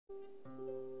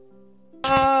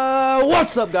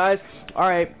What's up, guys?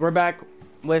 Alright, we're back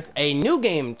with a new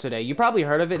game today. You probably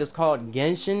heard of it. It's called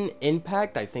Genshin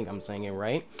Impact. I think I'm saying it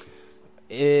right.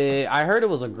 I heard it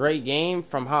was a great game.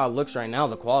 From how it looks right now,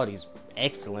 the quality's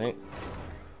excellent.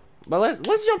 But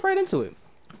let's jump right into it.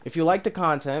 If you like the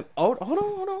content, hold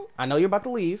on. I know you're about to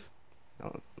leave.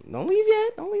 Don't leave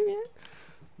yet. Don't leave yet.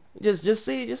 Just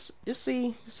see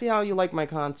how you like my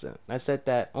content. I said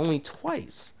that only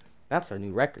twice. That's a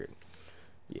new record.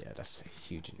 Yeah, that's a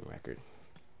huge new record.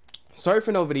 Sorry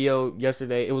for no video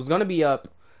yesterday. It was gonna be up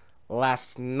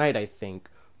last night, I think,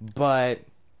 but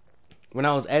when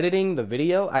I was editing the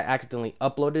video, I accidentally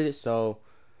uploaded it, so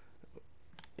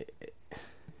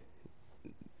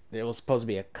it was supposed to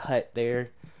be a cut there,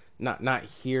 not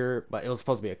here, but it was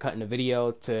supposed to be a cut in the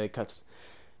video to cut.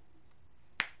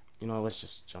 You know, let's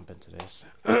just jump into this.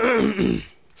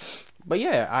 But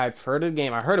yeah, I've heard of the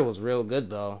game. I heard it was real good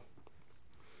though.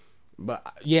 But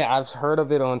yeah, I've heard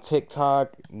of it on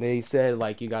TikTok. They said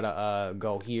like you gotta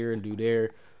go here and do there.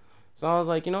 So I was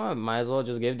like, you know, I might as well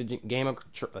just give the game a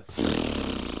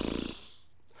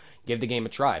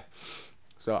try.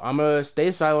 So I'm gonna stay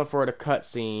silent for the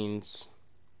cutscenes.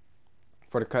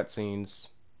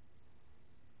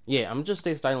 Yeah, I'm just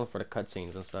stay silent for the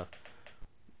cutscenes and stuff.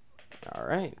 All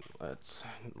right, let's.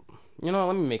 You know,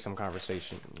 let me make some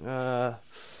conversation.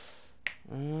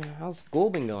 How's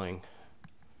school been going?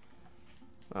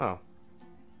 Oh.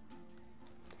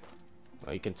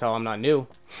 Well, you can tell I'm not new.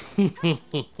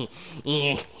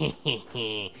 Yeah,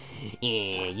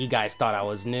 you guys thought I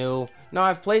was new. No,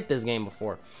 I've played this game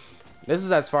before. This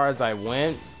is as far as I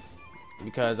went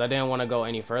because I didn't want to go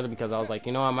any further because I was like,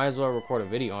 you know, I might as well record a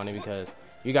video on it because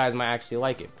you guys might actually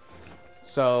like it.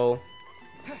 So,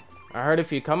 I heard if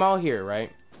you come out here,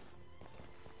 right?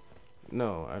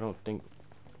 No, I don't think.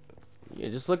 Yeah,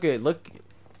 just look.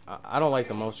 I don't like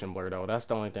the motion blur though. That's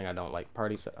the only thing I don't like.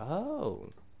 Party set. Oh.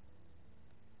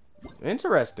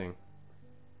 Interesting.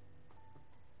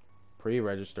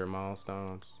 Pre-register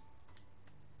milestones.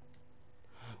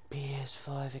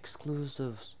 PS5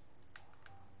 exclusives.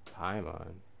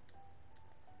 Paimon.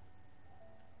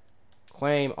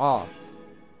 Claim off.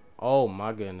 Oh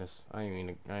my goodness.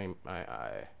 Hold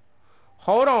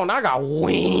on, I got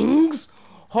wings.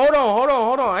 Hold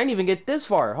on. I didn't even get this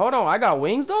far. Hold on, I got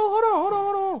wings though. Hold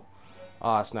on.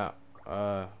 Oh snap.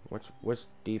 Which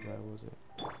D-pad was it?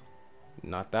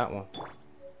 Not that one.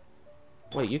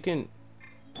 Wait, you can.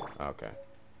 Okay.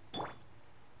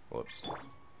 Whoops.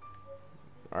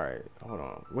 Alright, hold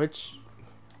on. Which.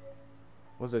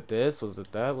 Was it this? Was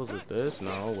it that? Was it this?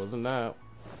 No, it wasn't that.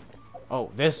 Oh,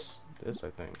 this. This,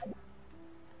 I think.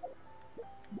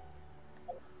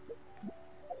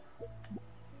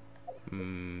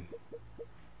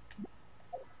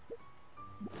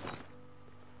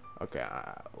 Okay,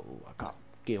 ooh, I got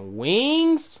getting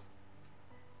wings?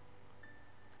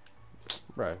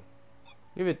 Bro.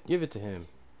 Give it to him.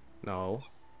 No.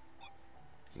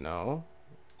 No.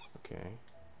 Okay.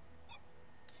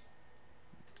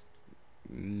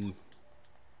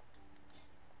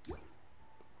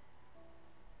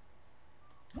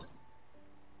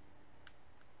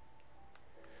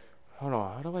 Hold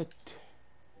on, how do I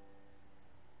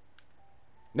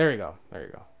There you go.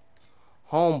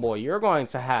 Homeboy, you're going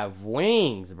to have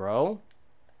wings, bro.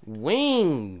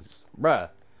 Wings, bruh.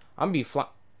 I'm be fly.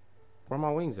 Where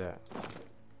my wings at?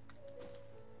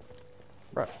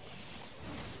 Bruh.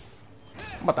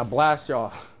 I'm about to blast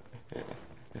y'all.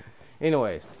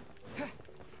 Anyways.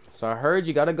 So I heard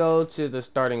you gotta go to the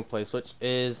starting place, which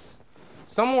is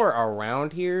somewhere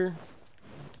around here.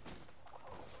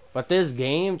 But this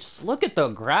game, just look at the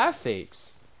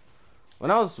graphics.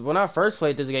 When I first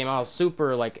played this game, I was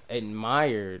super like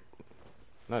admired.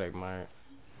 Not admired.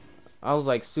 I was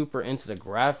like super into the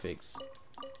graphics.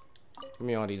 Give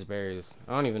me all these berries.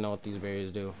 I don't even know what these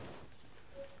berries do.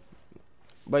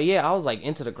 But yeah, I was like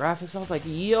into the graphics. I was like,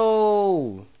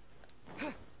 yo.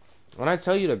 When I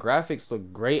tell you the graphics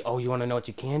look great. Oh, you want to know what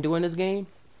you can do in this game?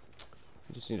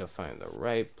 You just need to find the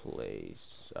right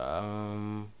place.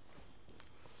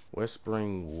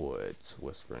 Whispering Woods.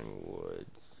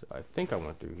 I think I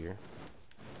went through here.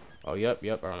 Oh, yep,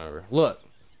 I remember. Look.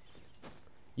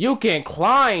 You can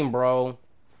climb, bro.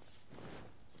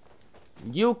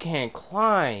 You can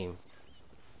climb.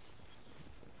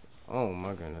 Oh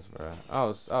my goodness, bro. I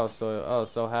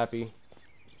was so happy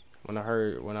when I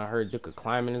heard you could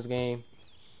climb in this game.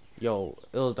 Yo,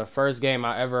 it was the first game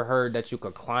I ever heard that you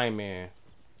could climb in.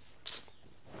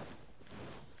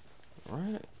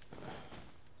 Alright.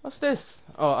 What's this?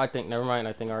 Oh, never mind.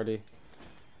 I think I already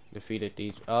defeated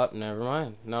these. Oh, never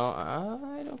mind. No,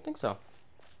 I don't think so.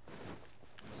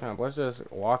 Sam, let's just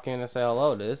walk in and say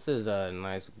hello. This is a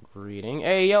nice greeting.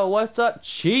 Hey, yo, what's up,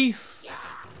 Chief?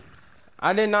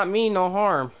 I did not mean no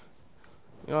harm.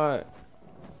 You know what?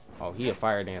 Oh, he a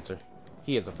fire dancer.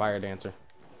 He is a fire dancer.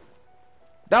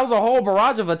 That was a whole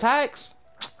barrage of attacks?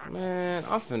 Man,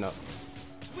 I'm finna...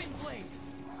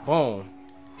 Boom.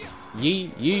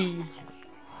 Yee, yee.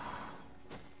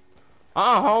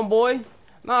 Homeboy.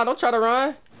 Nah, don't try to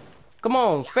run. Come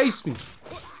on, face me.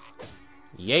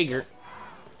 Jaeger.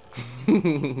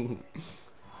 Give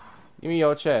me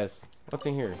your chest. What's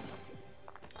in here?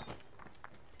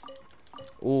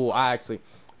 Ooh, I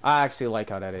actually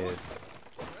like how that is.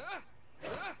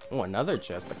 Oh, another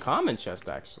chest. A common chest,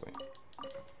 actually.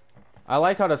 I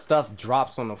like how the stuff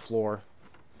drops on the floor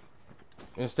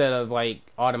instead of, like,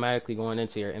 automatically going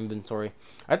into your inventory.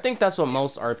 I think that's what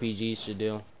most RPGs should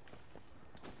do.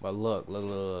 But look.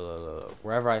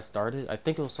 Wherever I started, I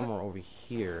think it was somewhere over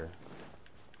here.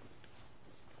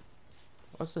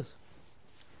 What's this?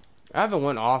 I haven't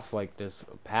went off, like, this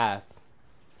path.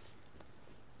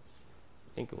 I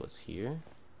think it was here.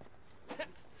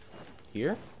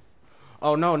 Here?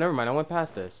 Oh, no, never mind. I went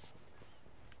past this.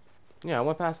 Yeah, I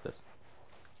went past this.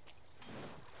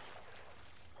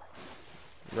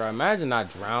 Bro, imagine I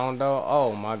drowned, though.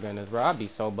 Oh, my goodness, bro. I'd be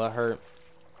so butthurt.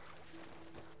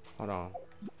 Hold on.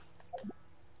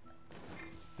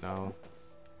 No.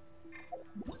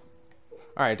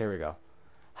 Alright, there we go.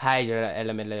 Hydra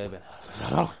element.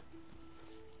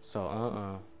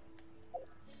 So,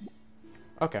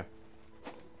 okay.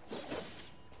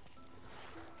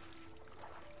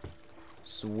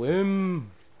 Swim.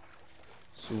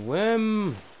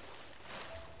 Swim.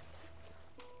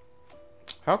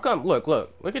 How come? Look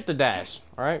at the dash.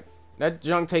 All right, that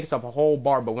junk takes up a whole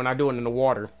bar, but when I do it in the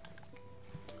water,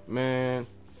 man,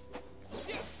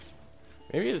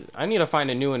 maybe I need to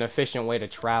find a new and efficient way to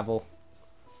travel.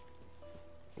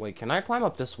 Wait, can I climb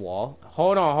up this wall?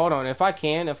 Hold on. If I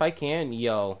can,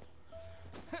 yo.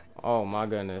 Oh my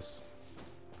goodness.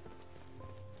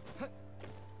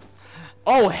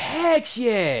 Oh heck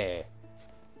yeah!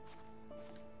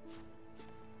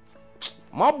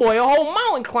 My boy, a whole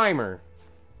mountain climber.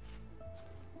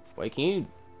 Wait, can you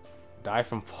die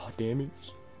from fall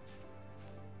damage?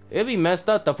 It'd be messed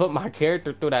up to put my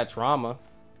character through that trauma.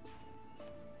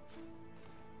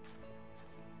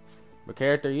 But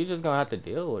character, you just gonna have to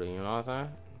deal with it, you know what I'm saying?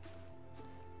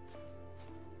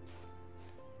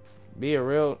 Be a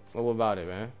real... What about it,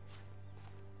 man?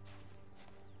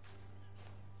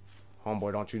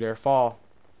 Homeboy, don't you dare fall.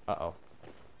 Uh-oh.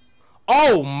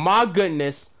 Oh, my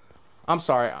goodness. I'm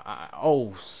sorry.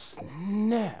 Oh,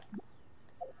 snap.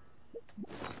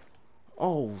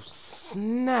 Oh,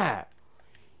 snap.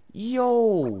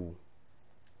 Yo.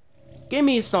 Give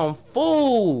me some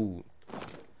food.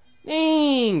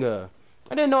 Dang. I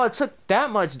didn't know it took that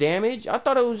much damage. I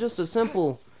thought it was just a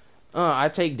simple... I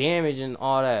take damage and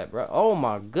all that, bro. Oh,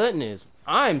 my goodness.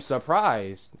 I'm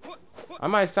surprised. I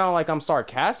might sound like I'm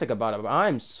sarcastic about it, but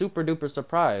I'm super duper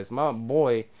surprised. My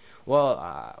boy... Well,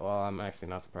 I'm actually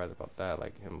not surprised about that.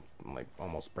 Like him, like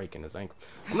almost breaking his ankle.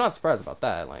 I'm not surprised about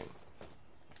that. Like,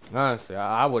 honestly,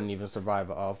 I wouldn't even survive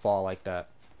a fall like that.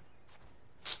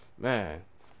 Man,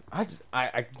 I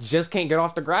just can't get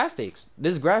off the graphics. The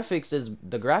graphics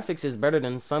is better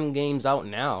than some games out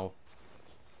now.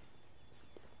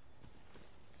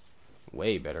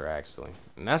 Way better actually,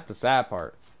 and that's the sad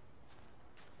part.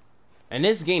 And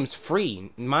this game's free,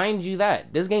 mind you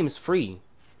that this game is free.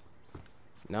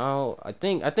 No, I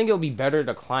think it'll be better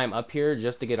to climb up here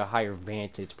just to get a higher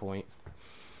vantage point.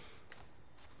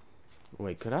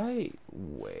 Wait, could I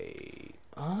wait?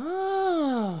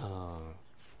 Ah,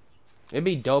 it'd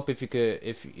be dope if you could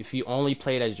if you only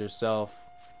played as yourself.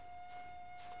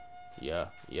 Yeah.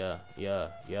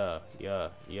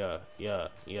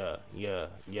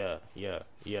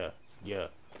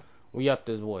 We up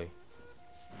this boy.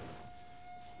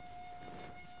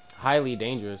 Highly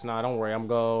dangerous. Nah, don't worry.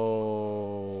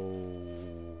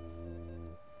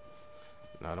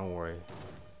 Nah, don't worry.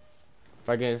 If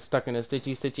I get stuck in a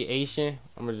stitchy situation,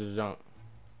 I'm gonna just jump.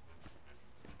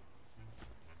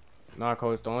 Nah,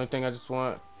 coach. The only thing I just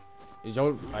want is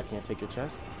your... I can't take your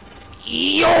chest.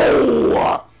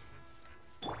 Yo!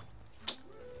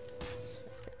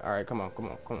 Alright, come on.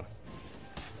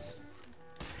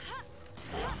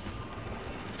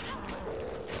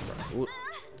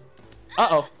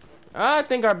 Uh-oh. I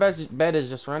think our best bet is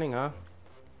just running, huh?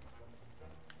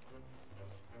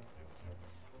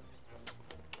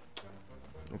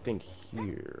 I think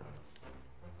here.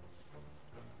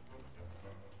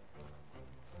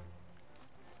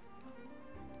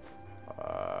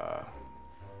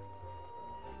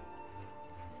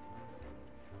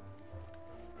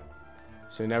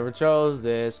 She never chose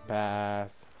this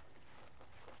path.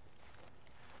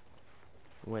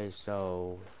 Wait,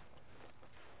 so...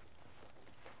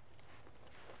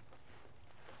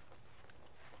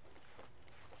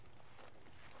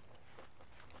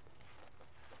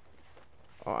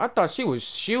 Oh, I thought she was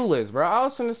shoeless, bro. I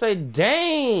was gonna say,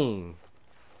 dang!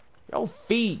 Your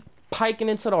feet piking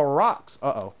into the rocks.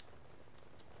 Uh-oh.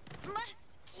 Must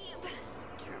keep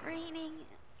training.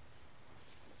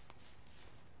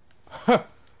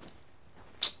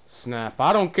 Snap.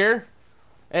 I don't care.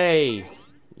 Hey.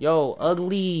 Yo,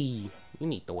 ugly. You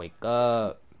need to wake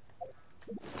up.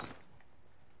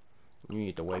 You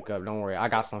need to wake up. Don't worry. I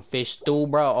got some fish stew,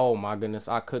 bro. Oh, my goodness.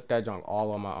 I cooked that junk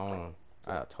all on my own.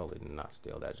 I totally did not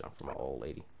steal that junk from an old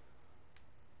lady.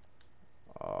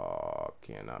 Oh,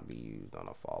 cannot be used on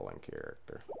a fallen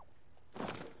character.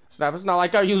 Snap. It's not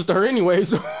like I used her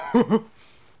anyways.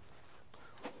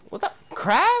 What's that?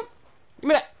 Crab? Give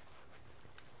me that.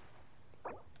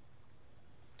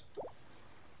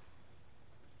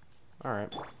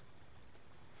 Alright.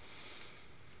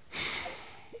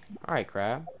 Alright,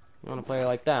 Crab. You wanna play it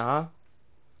like that, huh?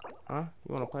 Huh?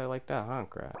 You wanna play it like that, huh,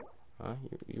 Crab? Huh?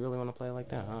 You really wanna play it like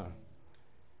that, huh?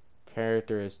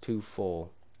 Character is too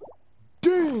full.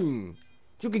 Dang!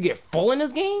 You could get full in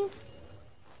this game?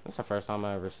 That's the first time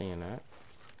I've ever seen that.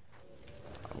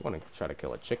 I'm gonna try to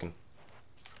kill a chicken.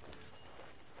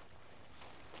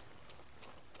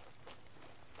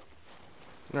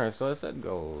 Alright, so it said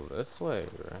go this way,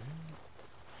 right?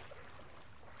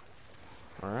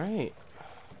 Alright.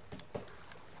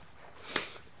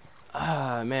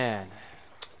 Ah, man.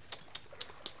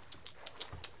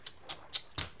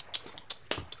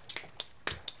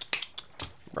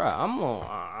 Bruh,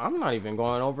 I'm not even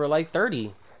going over like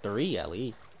 33 at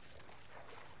least.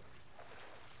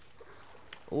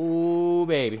 Ooh,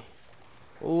 baby.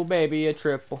 Ooh, baby, a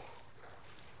triple.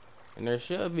 And there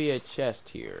should be a chest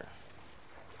here.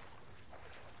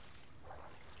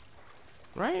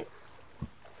 Right?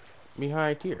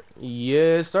 Behind here.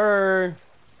 Yes, sir.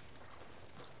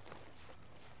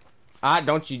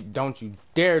 Don't you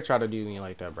dare try to do me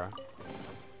like that, bro.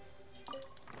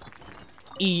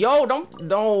 Yo,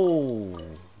 no.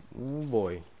 Ooh,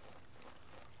 boy.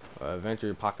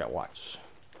 Adventure pocket watch.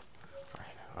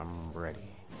 Alright, I'm ready.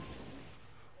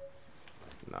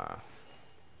 Nah.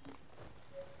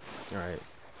 Alright.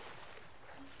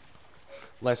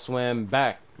 Let's swim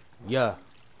back. Yeah.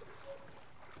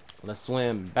 Let's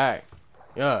swim back.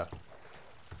 Yeah.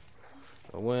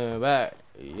 Swim back.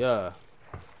 Yeah.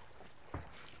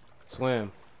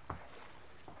 Swim.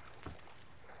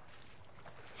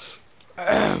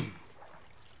 Come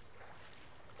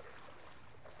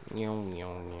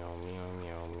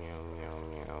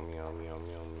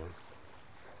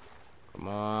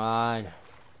on.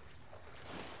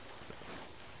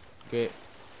 Get.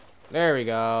 There we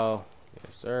go.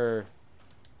 Yes, sir.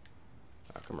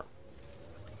 Come on.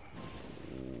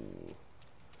 Ooh.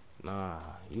 Nah,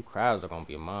 you crabs are gonna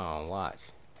be mine. Watch.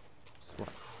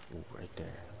 Ooh, right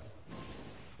there.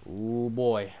 Ooh,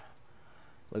 boy.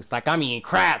 Looks like I'm eating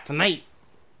crab tonight.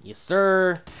 Yes,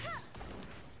 sir.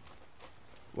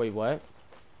 Wait, what?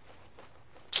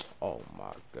 Oh,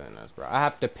 my goodness, bro. I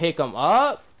have to pick him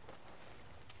up?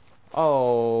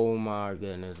 Oh, my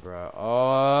goodness, bro.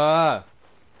 Oh.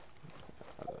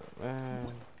 Man.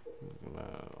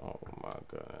 Oh, my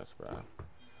goodness, bro.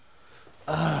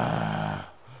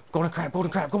 Golden crab,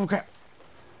 golden crab, golden crab.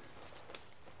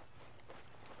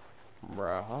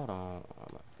 Bruh, hold on.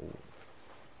 Ooh.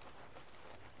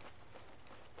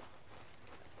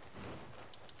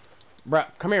 Bruh,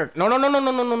 come here. No, no, no, no,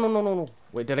 no, no, no, no, no, no.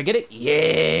 Wait, did I get it?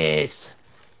 Yes.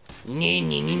 Nee,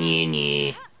 nee, nee, nee,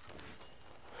 nee.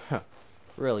 Huh.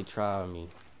 Really try me.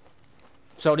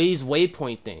 So these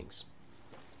waypoint things.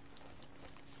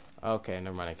 Okay,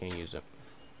 never mind. I can't use it.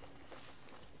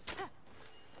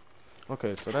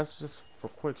 Okay, so that's just for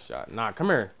quick shot. Nah, come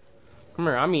here. Come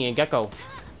here. I'm eating gecko.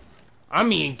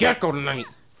 I'm eating gecko tonight.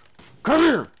 Come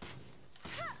here.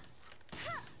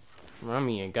 I'm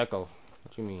eating gecko.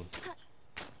 What you mean?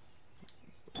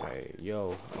 Hey,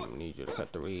 yo, I'm gonna need you to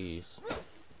cut the leaves.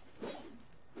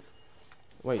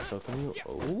 Wait, so can you?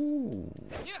 Ooh.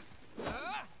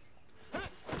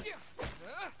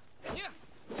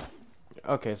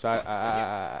 Okay, so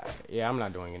yeah, I'm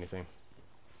not doing anything.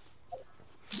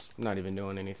 I'm not even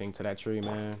doing anything to that tree,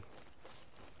 man.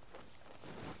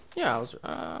 Yeah, I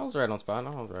was right on spot. I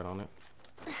was right on it.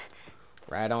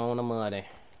 Right on the money.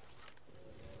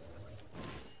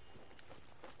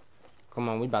 Come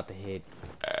on, we about to hit.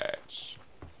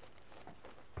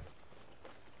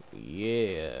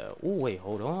 Yeah. Oh wait,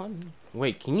 hold on.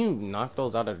 Wait, can you knock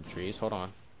those out of the trees? Hold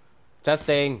on.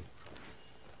 Testing.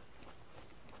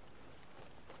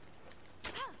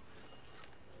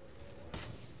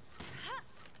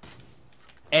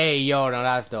 Hey, yo, no,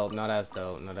 that's dope. No, that's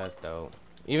dope. No, that's dope.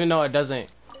 Even though it doesn't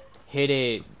hit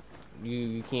it,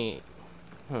 you can't.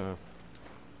 Huh.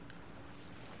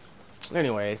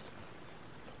 Anyways.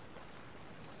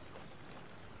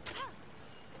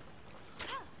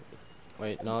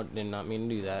 Wait, no, did not mean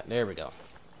to do that. There we go.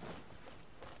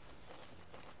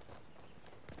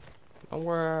 Don't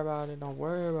worry about it. Don't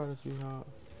worry about it, sweetheart.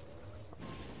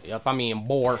 Yep, I mean,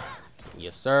 boar.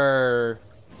 Yes, sir.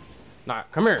 Nah,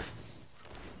 come here.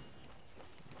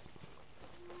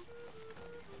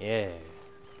 Yeah.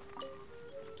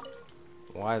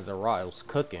 Why is the Riles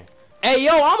cooking? Hey,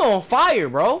 yo, I'm on fire,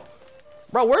 bro.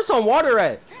 Bro, where's some water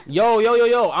at? Yo.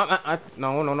 No,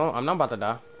 I'm not about to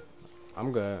die.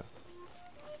 I'm good.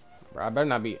 Bro, I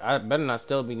better not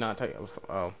still be not taking.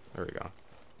 Oh, there we go.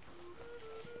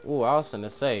 Ooh, I was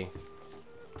gonna say.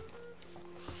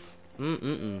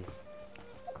 Bruh,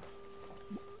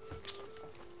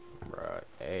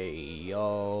 hey,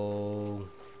 yo.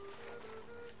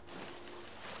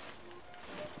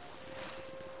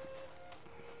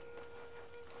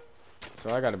 So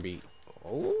I gotta be.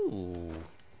 Oh,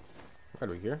 I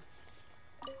gotta be here.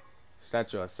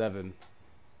 Statue at 7.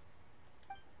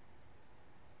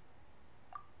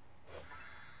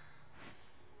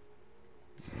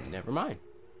 Never mind.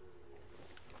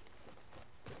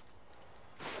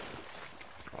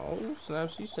 Oh snap!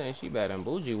 She's saying she bad and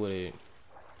bougie with it.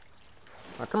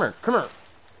 Right, come here,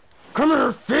 come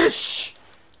here, fish.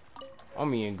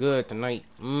 I'm eating good tonight.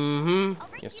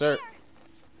 Yes, sir.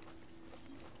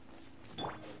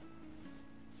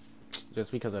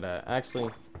 Just because of that. Actually,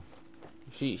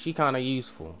 she kind of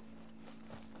useful.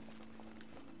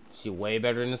 She way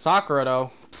better than Sakura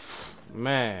though.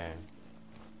 Man.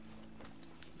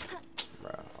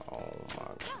 Bro, oh my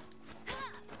God.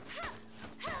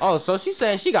 Oh, so she's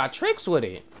saying she got tricks with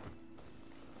it.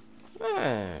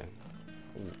 Man.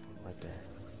 Ooh, right there.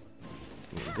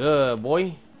 Good,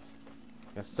 boy.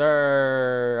 Yes,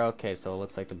 sir. Okay, so it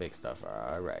looks like the big stuff.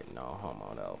 Alright, no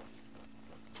homo though.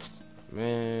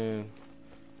 Man.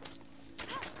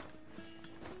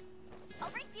 I'll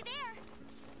race you there.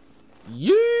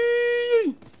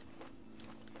 Yee!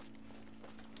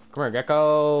 Come here,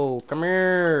 Gecko. Come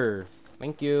here.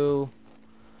 Thank you.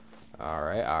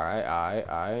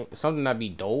 Alright. Something that'd be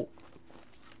dope.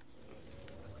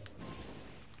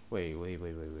 Wait.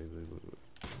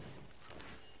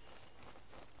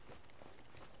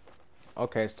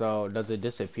 Okay, so does it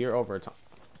disappear over time?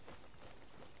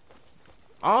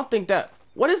 I don't think that.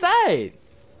 What is that?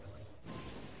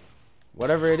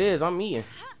 Whatever it is, I'm eating.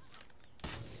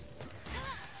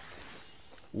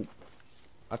 Ooh,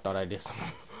 I thought I did something.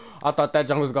 I thought that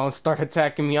junk was gonna start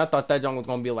attacking me. I thought that junk was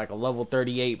gonna be like a level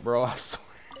 38, bro. I swear.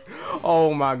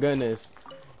 Oh my goodness.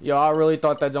 Yo, I really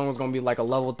thought that junk was gonna be like a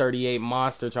level 38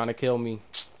 monster trying to kill me.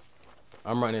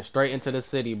 I'm running straight into the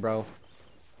city, bro.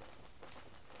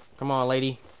 Come on,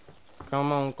 lady.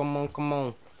 Come on.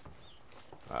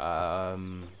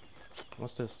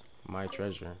 What's this? My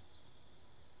treasure.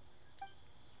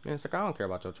 Man, it's like I don't care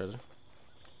about your treasure.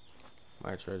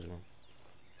 My treasure.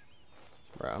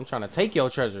 Bro, I'm trying to take your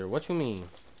treasure. What you mean?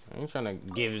 I ain't trying to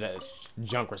give that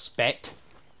junk respect.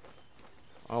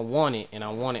 I want it, and I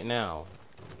want it now.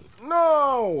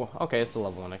 No! Okay, it's the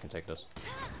level 1. I can take this.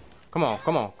 Come on.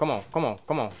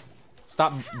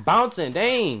 Stop bouncing,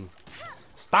 dang!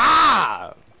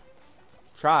 Stop!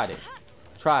 Tried it.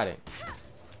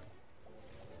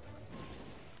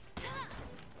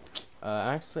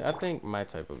 Actually, I think my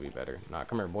type would be better. Nah,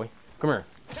 come here, boy. Come here.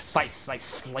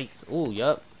 Slice. Ooh,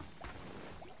 yup.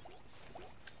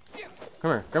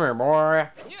 Come here, boy.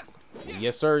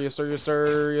 Yes,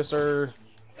 sir.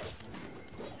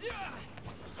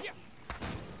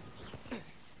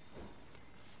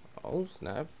 Oh,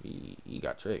 snap. He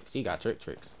got tricks. He got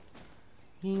tricks.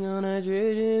 He gonna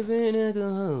drip in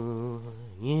alcohol.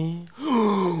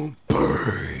 Yeah.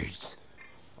 Birds.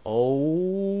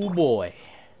 Oh, boy.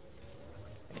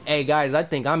 Hey, guys, I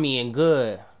think I'm eating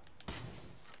good.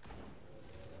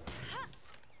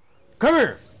 Come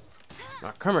here.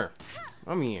 Now, come here.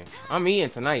 I'm eating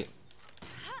tonight.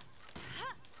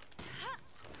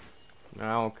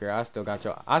 I don't care. I still got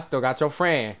your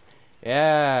friend.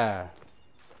 Yeah.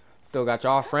 Still got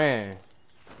y'all friend.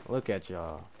 Look at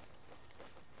y'all.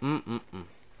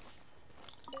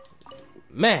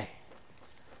 Man.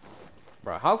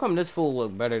 Bro, how come this food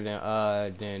look better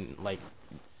than like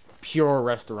pure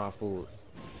restaurant food?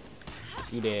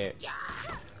 You dead.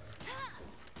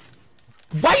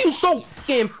 Why you so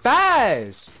fucking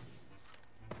fast?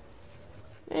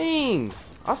 Dang.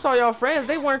 I saw y'all friends,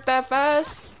 they weren't that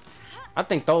fast. I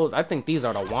think these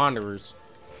are the wanderers.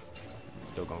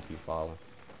 Still gonna keep following.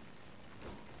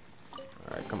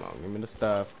 Alright, come on, give me the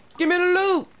stuff. Give me the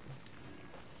loot!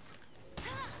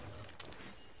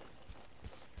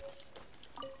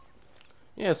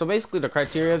 Yeah, so basically the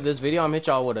criteria of this video, I'm hit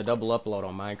y'all with a double upload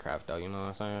on Minecraft though, you know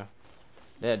what I'm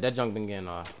saying? That junk been getting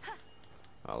a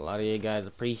lot of you guys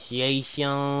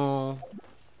appreciation.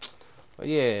 But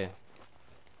yeah.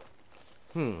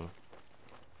 I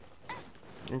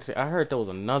heard there was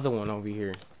another one over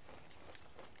here.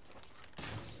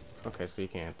 Okay, so you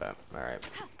can't hit that. Alright.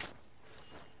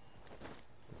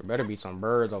 There better be some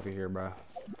birds over here, bro.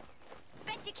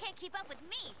 Bet you can't keep up with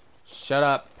me. Shut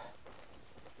up.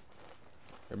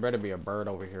 There better be a bird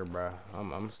over here, bro.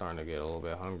 I'm starting to get a little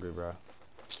bit hungry, bro.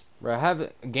 Bro,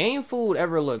 game food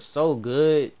ever looked so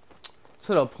good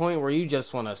to the point where you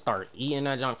just want to start eating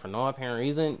that junk for no apparent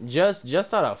reason?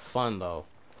 Just out of fun, though.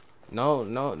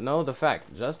 No, the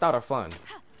fact. Just out of fun.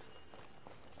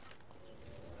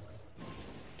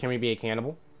 Can we be a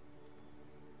cannibal?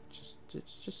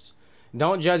 Just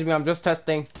don't judge me. I'm just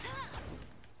testing.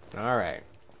 All right.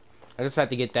 I just had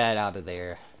to get that out of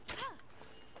there.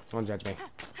 Don't judge me.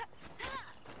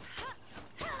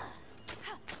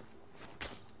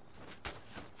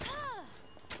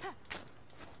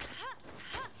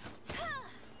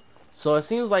 So it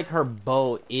seems like her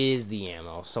bow is the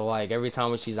ammo. So like every time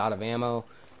when she's out of ammo,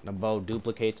 the bow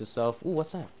duplicates itself. Ooh,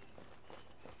 what's that?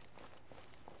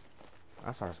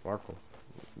 I saw a sparkle.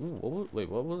 Ooh, wait,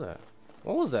 what was that?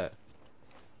 What was that?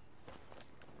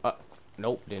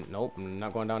 Nope, nope, I'm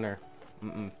not going down there.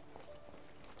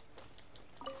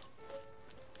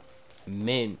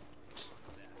 Man.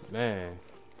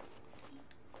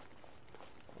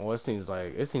 Oh, it seems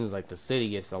like the city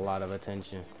gets a lot of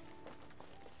attention.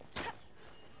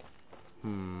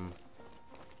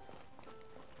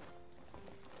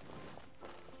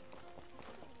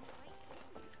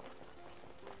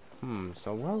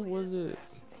 So where was it?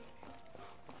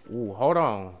 Ooh, hold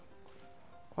on.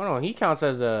 He counts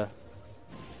as a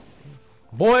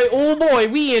boy. Oh boy,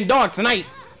 we in dog tonight.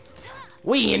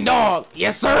 We in dog.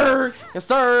 Yes sir. Yes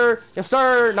sir. Yes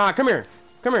sir. Nah, come here.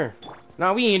 Come here.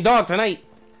 Nah, we in dog tonight.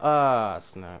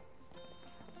 Snap.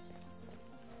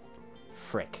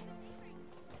 Frick.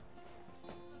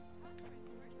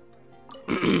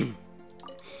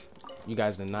 You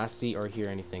guys did not see or hear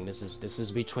anything. This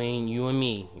is between you and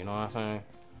me. You know what I'm saying?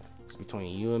 It's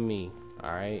between you and me.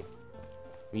 All right.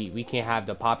 We can't have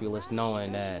the populace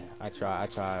knowing that I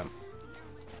try.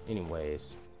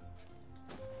 Anyways.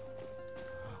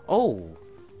 Oh.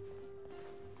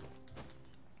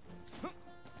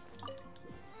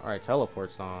 All right,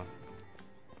 teleport's on.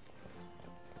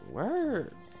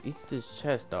 Where is this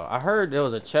chest though? I heard there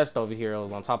was a chest over here. It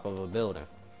was on top of a building.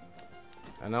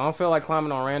 And I don't feel like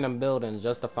climbing on random buildings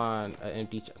just to find an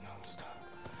empty chest. No, stop.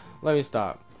 Let me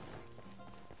stop.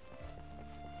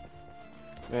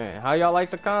 Man, how y'all like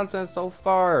the content so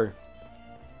far?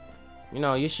 You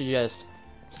know, you should just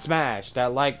smash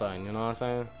that like button, you know what I'm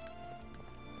saying?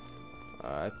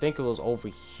 I think it was over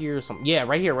here. Yeah,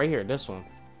 right here, this one.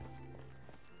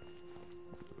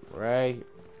 Right.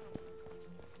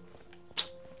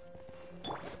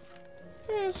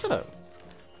 Man, shut up.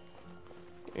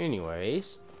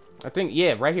 Anyways, I think,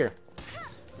 yeah, right here.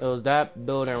 It was that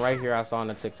building right here I saw on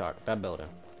the TikTok. That building.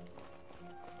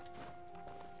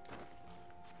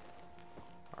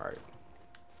 Alright.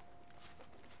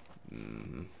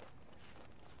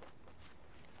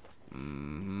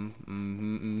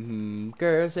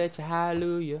 Girl, say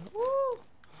hallelujah. Woo.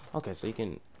 Okay, so you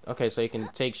can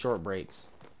take short breaks.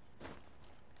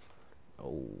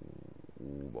 Oh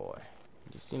boy.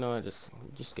 Just, you know,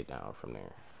 just get down from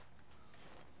there.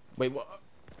 Wait, what?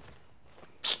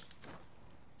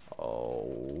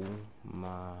 Oh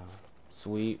my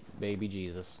sweet baby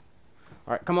Jesus.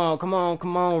 Alright, come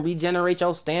on. Regenerate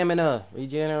your stamina.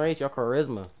 Regenerate your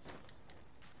charisma.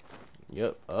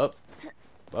 Yep, up.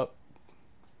 Up.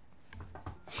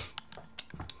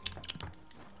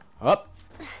 Up.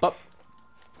 Up.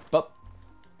 Up.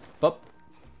 Up.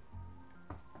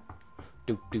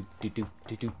 Do do do do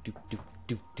do do do do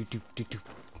do do do do.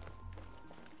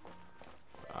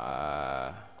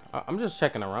 I'm just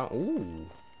checking around. Ooh.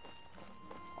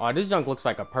 Oh, this junk looks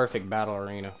like a perfect battle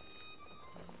arena.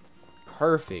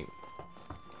 Perfect.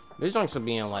 This junk should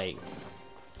be in like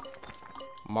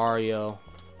Mario.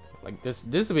 Like this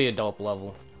would be a dope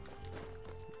level.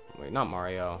 Wait, not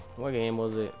Mario. What game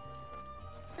was it?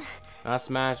 Not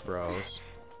Smash Bros.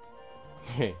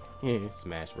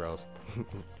 Smash Bros.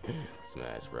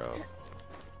 Smash Bros.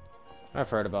 I've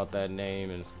heard about that name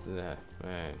and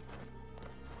man.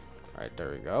 Alright,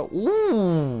 there we go.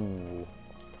 Ooh.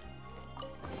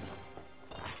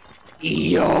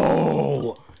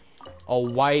 Yo! A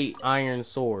white iron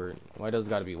sword. Why does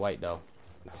it gotta be white though?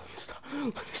 Stop.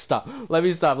 Stop. Let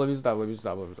me stop. Let me stop. Let me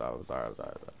stop. Let me stop. I'm sorry. I'm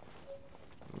sorry.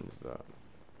 Let me stop.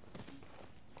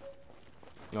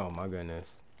 Oh my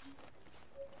goodness.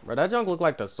 Bro, that junk look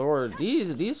like the sword.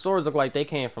 These swords look like they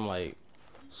came from like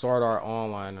Sword Art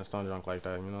Online or some junk like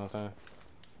that. You know what I'm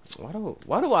saying?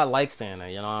 Why do I like saying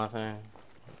that? You know what I'm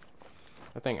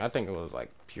saying? I think it was like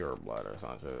pure blood or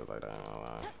something like that.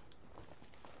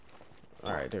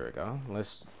 All right, there we go.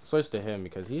 Let's switch to him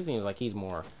because he seems like he's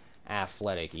more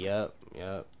athletic. Yep,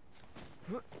 yep.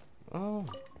 Oh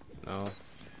no.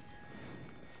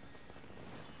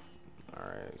 All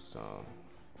right, so.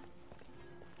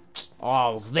 Oh, I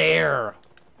was there.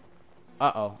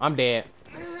 Uh-oh, I'm dead.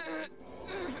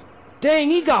 Dang,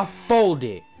 he got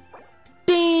folded.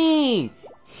 Dang,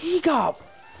 he got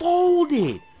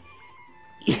folded.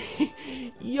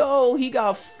 Yo, he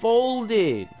got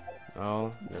folded.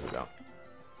 Oh, there we go.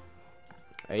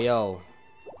 Hey, yo.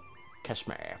 Catch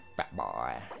my fat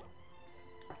boy.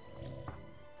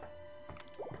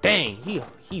 Dang, he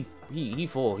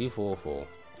full. He full.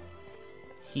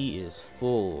 He is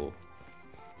full.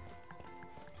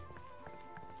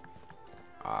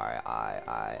 I.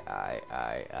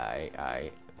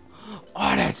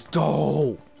 Oh, that's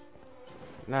dope.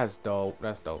 That's dope.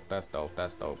 That's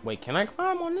dope. Wait, can I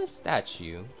climb on this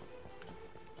statue?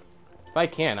 If I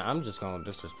can, I'm just gonna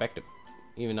disrespect it.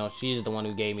 Even though she's the one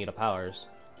who gave me the powers.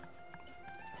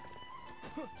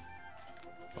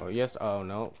 Oh, yes. Oh,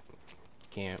 no.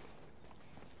 Can't.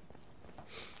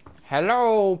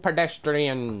 Hello,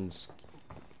 pedestrians.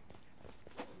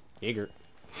 Eager.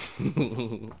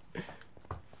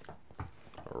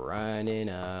 Running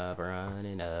up.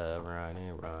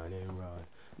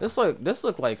 This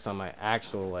look like some like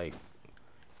actual like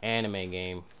anime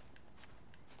game.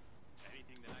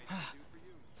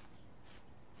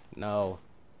 No.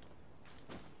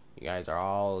 You guys are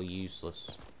all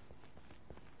useless.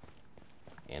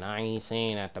 And I ain't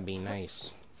saying that to be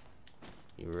nice.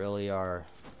 You really are.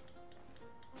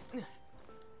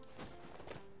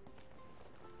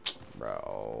 Bro,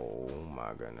 oh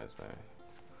my goodness, man.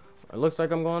 It looks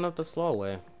like I'm going up the slow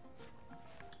way.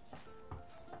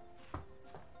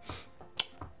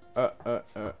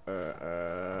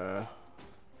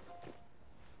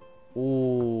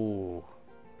 Ooh.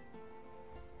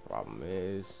 Problem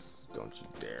is, don't you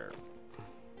dare.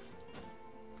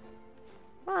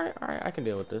 Alright, I can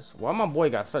deal with this. Why my boy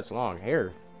got such long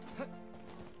hair?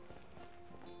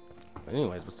 But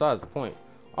anyways, besides the point.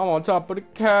 I'm on top of the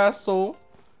castle.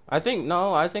 I think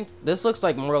this looks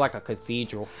like more like a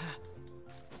cathedral.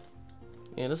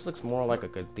 Yeah, this looks more like a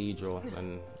cathedral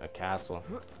than a castle.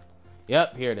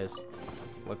 Yep, here it is.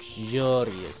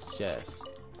 Luxurious chest.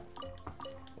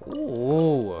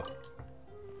 Ooh.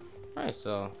 Alright,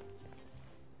 so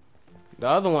the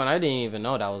other one I didn't even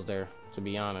know that was there, to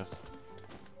be honest.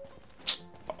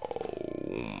 Oh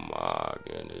my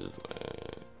goodness,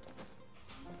 man.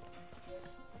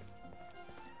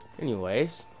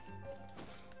 Anyways,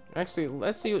 actually,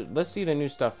 let's see the new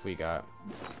stuff we got.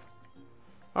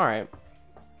 All right,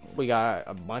 we got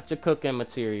a bunch of cooking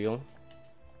material.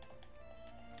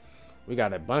 We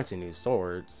got a bunch of new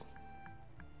swords.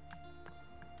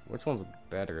 Which one's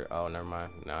better? Oh, never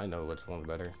mind. Now I know which one's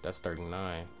better. That's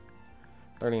 39.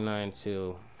 39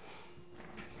 to.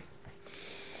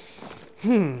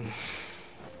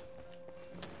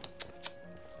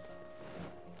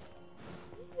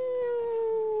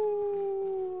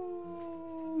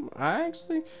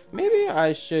 Maybe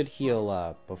I should heal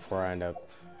up before I end up.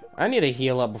 I need to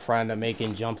heal up before I end up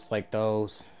making jumps like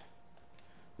those.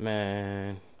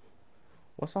 Man,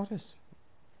 what's all this?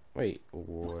 Wait a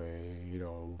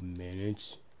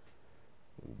minute.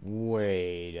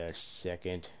 Wait a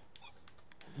second.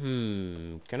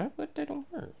 Can I put that on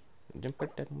her? Didn't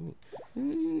put that on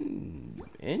me.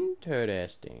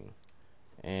 Interesting.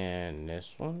 And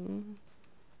this one.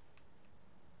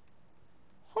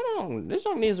 Hold on, this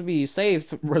one needs to be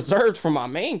saved, reserved for my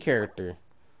main character.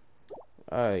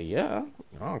 Yeah,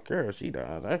 I don't care if she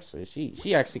does. Actually,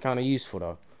 she actually kind of useful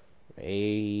though.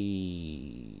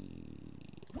 Hey,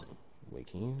 wait,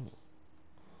 can you?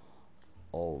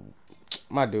 Oh,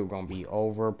 my dude gonna be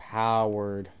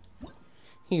overpowered.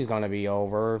 He's gonna be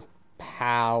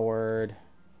overpowered.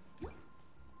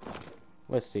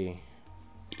 Let's see.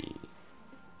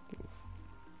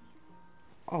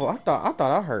 Oh, I thought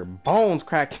I heard bones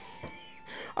cracking.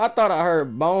 I thought I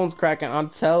heard bones cracking. I'm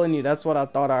telling you, that's what I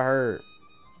thought I heard.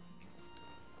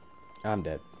 I'm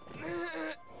dead.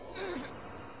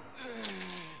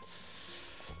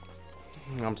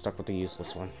 I'm stuck with the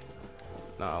useless one.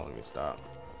 No, let me stop.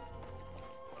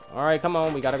 Alright, come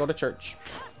on. We gotta go to church.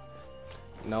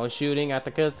 No shooting at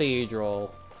the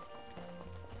cathedral.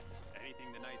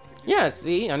 Anything the knights could do. Yeah,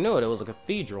 see, I knew it. It was a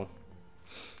cathedral.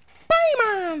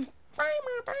 Bayman!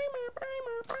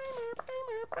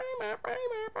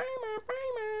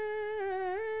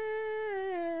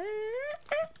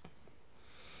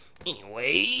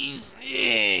 Anyways.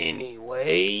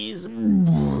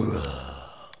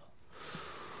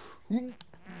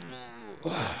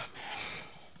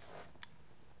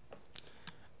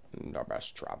 The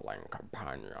best traveling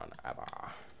companion ever.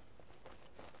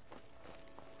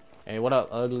 Hey, what up,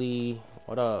 ugly?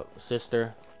 What up,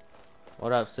 sister?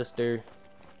 What up, sister?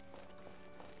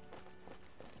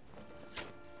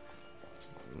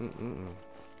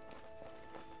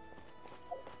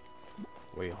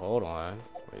 Wait, hold on.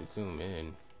 Wait, zoom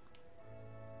in.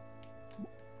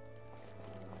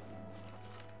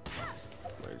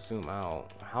 Wait, zoom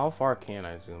out. How far can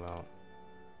I zoom out?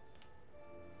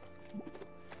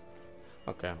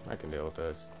 Okay, I can deal with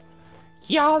this.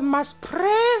 Y'all must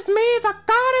praise me, the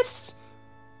goddess!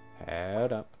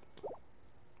 Head up.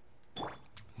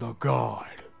 The god.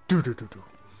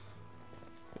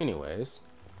 Anyways,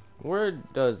 where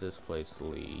does this place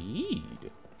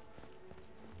lead?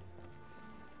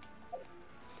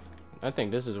 I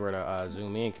think this is where the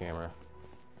zoom in camera.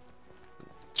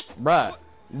 Bruh,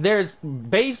 there's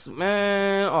base,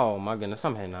 man. Oh my goodness,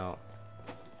 I'm heading out.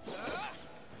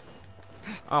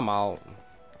 I'm out.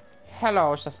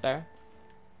 Hello, sister.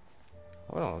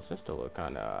 Hold on, sister look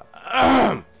kinda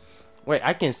wait,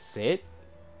 I can sit?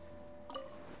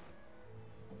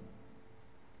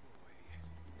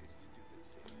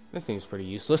 This seems pretty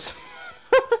useless.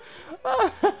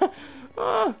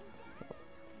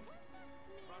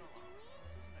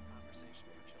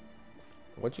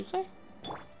 What'd you say?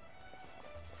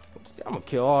 I'm gonna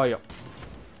kill all you.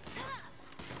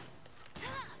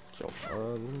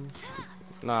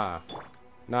 Nah,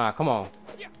 come on.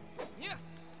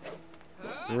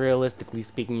 Realistically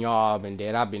speaking, y'all been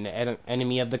dead. I've been the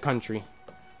enemy of the country.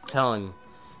 I'm telling you,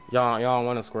 y'all don't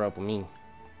want to square up with me.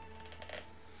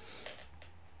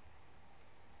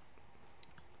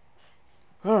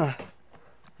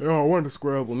 Y'all want to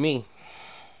square up with me.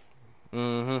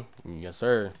 Yes,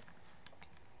 sir.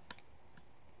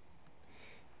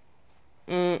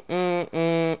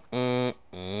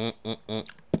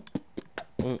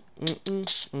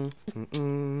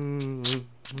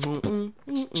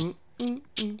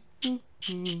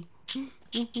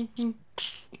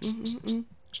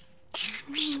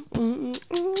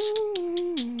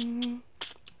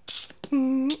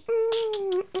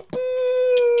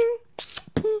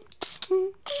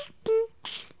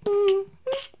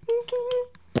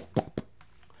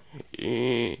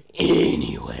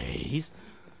 Anyways,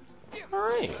 all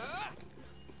right.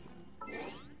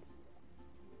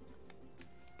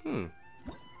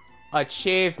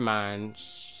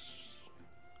 Achievements.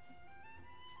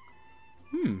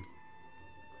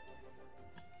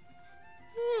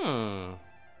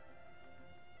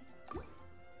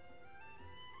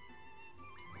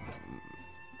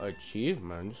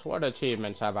 Achievements? What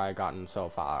achievements have I gotten so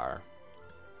far?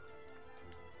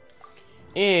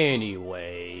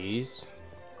 Anyways.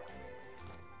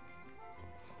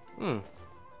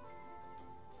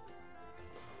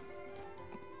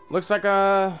 Looks like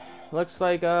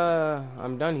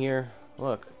I'm done here.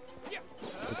 Look.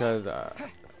 Because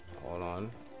hold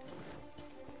on.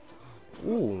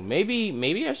 Ooh,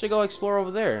 maybe I should go explore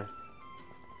over there.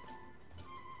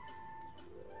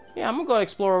 Yeah, I'm gonna go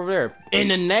explore over there in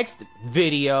the next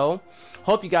video.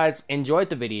 Hope you guys enjoyed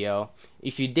the video.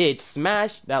 If you did,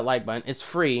 smash that like button. It's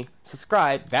free.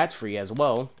 Subscribe, that's free as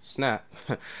well. Snap.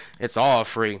 It's all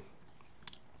free.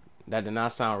 That did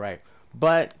not sound right.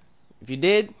 But if you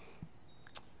did,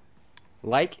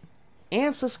 like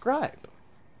and subscribe.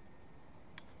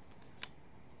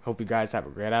 Hope you guys have a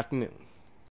great afternoon.